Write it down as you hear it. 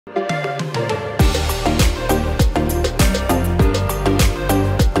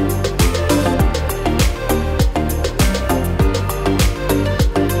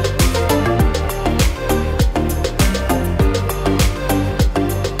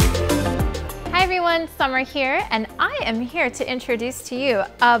everyone, Summer here, and I am here to introduce to you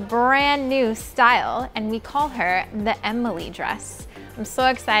a brand new style, and we call her the Emily dress. I'm so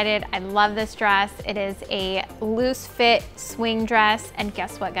excited. I love this dress. It is a loose fit swing dress, and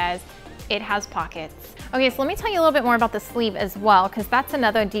guess what, guys? It has pockets. Okay, so let me tell you a little bit more about the sleeve as well, because that's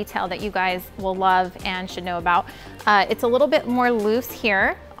another detail that you guys will love and should know about. It's a little bit more loose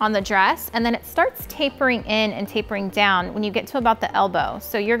here on the dress, and then it starts tapering in and tapering down when you get to about the elbow.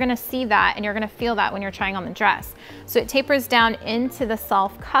 So you're gonna see that and you're gonna feel that when you're trying on the dress. So it tapers down into the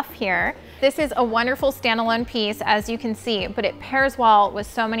self cuff here. This is a wonderful standalone piece, as you can see, but it pairs well with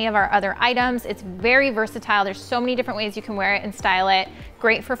so many of our other items. It's very versatile. There's so many different ways you can wear it and style it.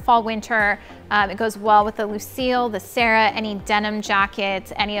 Great for fall, winter. It goes well with the Lucille, the Sarah, any denim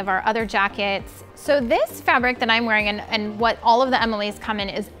jackets, any of our other jackets. So this fabric that I'm wearing and what all of the Emily's come in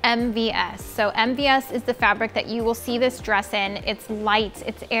is MVS. So MVS is the fabric that you will see this dress in. It's light,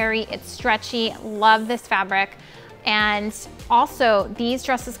 it's airy, it's stretchy. Love this fabric. And also these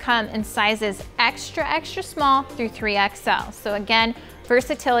dresses come in sizes extra, extra small through 3XL. So again,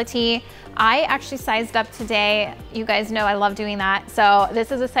 versatility. I actually sized up today. You guys know I love doing that. So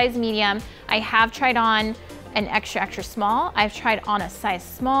this is a size medium. I have tried on an extra, extra small. I've tried on a size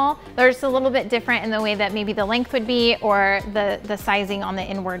small. There's a little bit different in the way that maybe the length would be or the sizing on the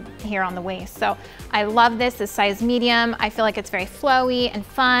inward here on the waist. So I love this size medium. I feel like it's very flowy and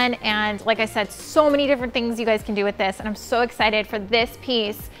fun. And like I said, so many different things you guys can do with this. And I'm so excited for this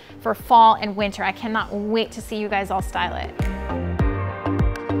piece for fall and winter. I cannot wait to see you guys all style it.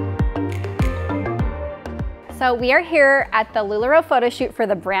 So we are here at the LuLaRoe photo shoot for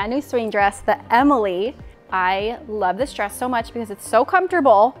the brand new swing dress, the Emily. I love this dress so much because it's so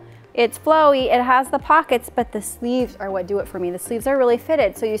comfortable. It's flowy, it has the pockets, but the sleeves are what do it for me. The sleeves are really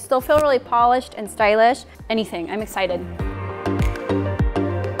fitted, so you still feel really polished and stylish. Anything, I'm excited.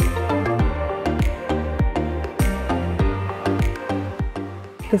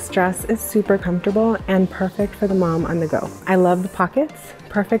 This dress is super comfortable and perfect for the mom on the go. I love the pockets,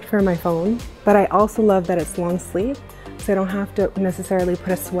 perfect for my phone, but I also love that it's long sleeve, so I don't have to necessarily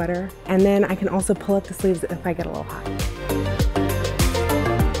put a sweater. And then I can also pull up the sleeves if I get a little hot.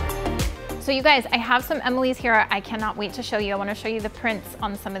 So you guys, I have some Emily's here. I cannot wait to show you. I want to show you the prints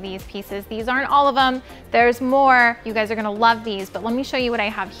on some of these pieces. These aren't all of them. There's more. You guys are going to love these, but let me show you what I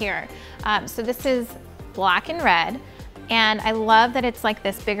have here. So this is black and red. And I love that it's like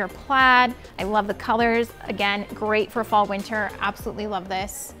this bigger plaid. I love the colors. Again, great for fall, winter. Absolutely love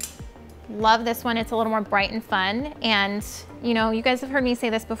this. Love this one. It's a little more bright and fun. And you know, you guys have heard me say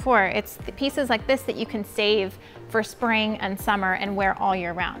this before. It's the pieces like this that you can save for spring and summer and wear all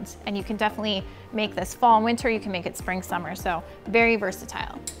year round. And you can definitely make this fall and winter. You can make it spring, summer. So very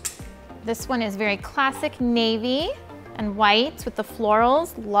versatile. This one is very classic navy and white with the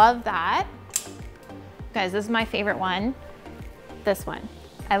florals. Love that. Guys, this is my favorite one. This one.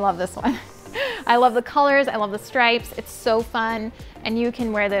 I love this one. I love the colors, I love the stripes. It's so fun, and you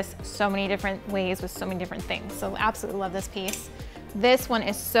can wear this so many different ways with so many different things. So absolutely love this piece. This one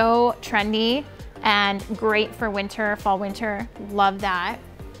is so trendy and great for winter, fall, winter. Love that.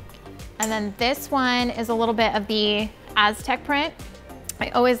 And then this one is a little bit of the Aztec print. I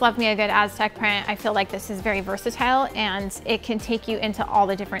always love me a good Aztec print. I feel like this is very versatile and it can take you into all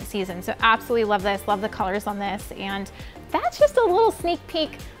the different seasons. So absolutely love this, love the colors on this. And that's just a little sneak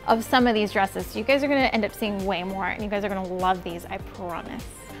peek of some of these dresses. You guys are gonna end up seeing way more and you guys are gonna love these, I promise.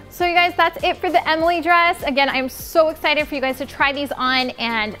 So you guys, that's it for the Emily dress. Again, I'm so excited for you guys to try these on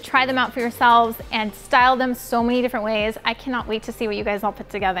and try them out for yourselves and style them so many different ways. I cannot wait to see what you guys all put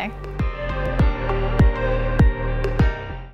together.